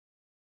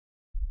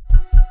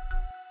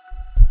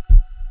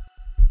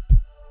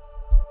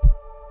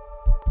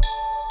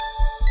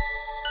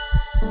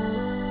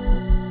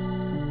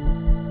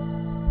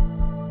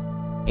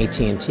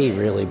AT&T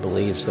really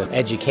believes that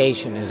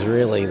education is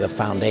really the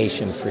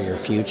foundation for your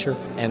future,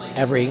 and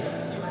every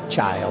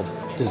child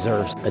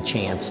deserves a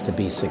chance to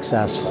be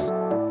successful.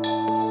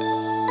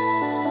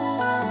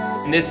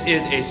 And this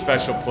is a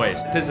special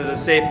place. This is a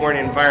safe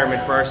learning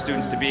environment for our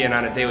students to be in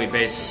on a daily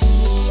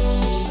basis.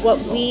 What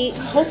we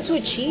hope to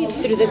achieve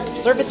through this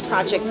service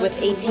project with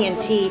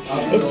AT&T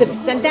is to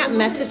send that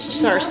message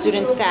to our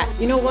students that,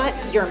 you know what,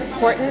 you're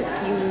important,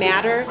 you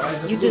matter,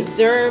 you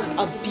deserve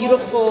a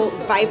beautiful,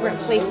 vibrant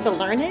place to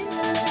learn in.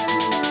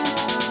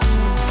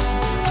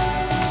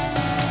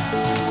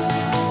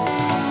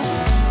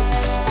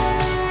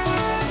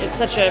 It's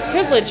such a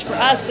privilege for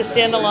us to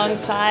stand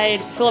alongside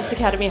Phillips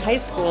Academy High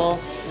School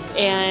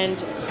and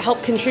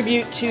help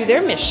contribute to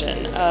their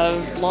mission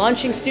of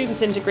launching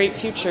students into great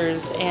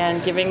futures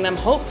and giving them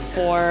hope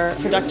for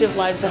productive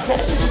lives ahead.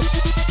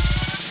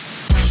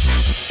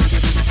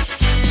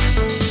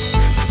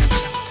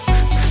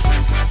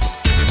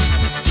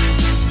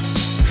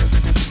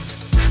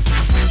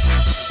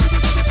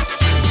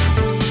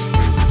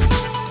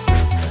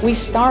 We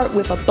start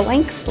with a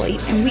blank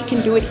slate and we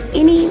can do it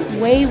any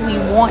way we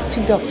want to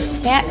go.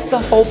 That's the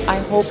hope I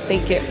hope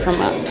they get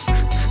from us.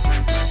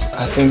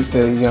 I think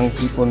the young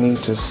people need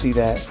to see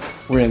that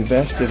we're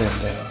invested in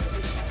them,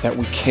 that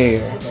we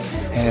care,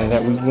 and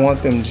that we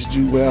want them to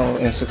do well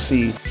and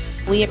succeed.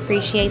 We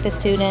appreciate the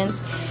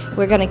students.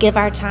 We're going to give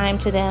our time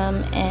to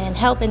them and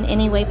help in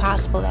any way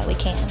possible that we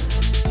can.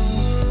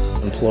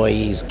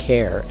 Employees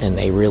care, and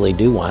they really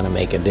do want to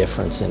make a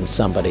difference in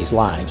somebody's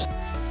lives.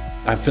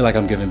 I feel like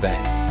I'm giving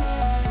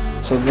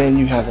back. So then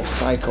you have a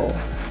cycle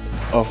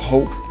of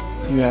hope.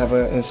 You have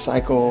a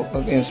cycle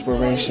of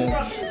inspiration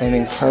and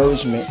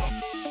encouragement.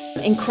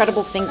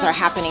 Incredible things are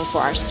happening for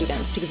our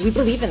students because we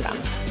believe in them.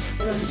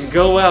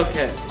 Go well,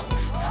 kids.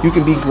 You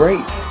can be great.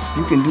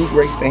 You can do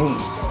great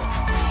things.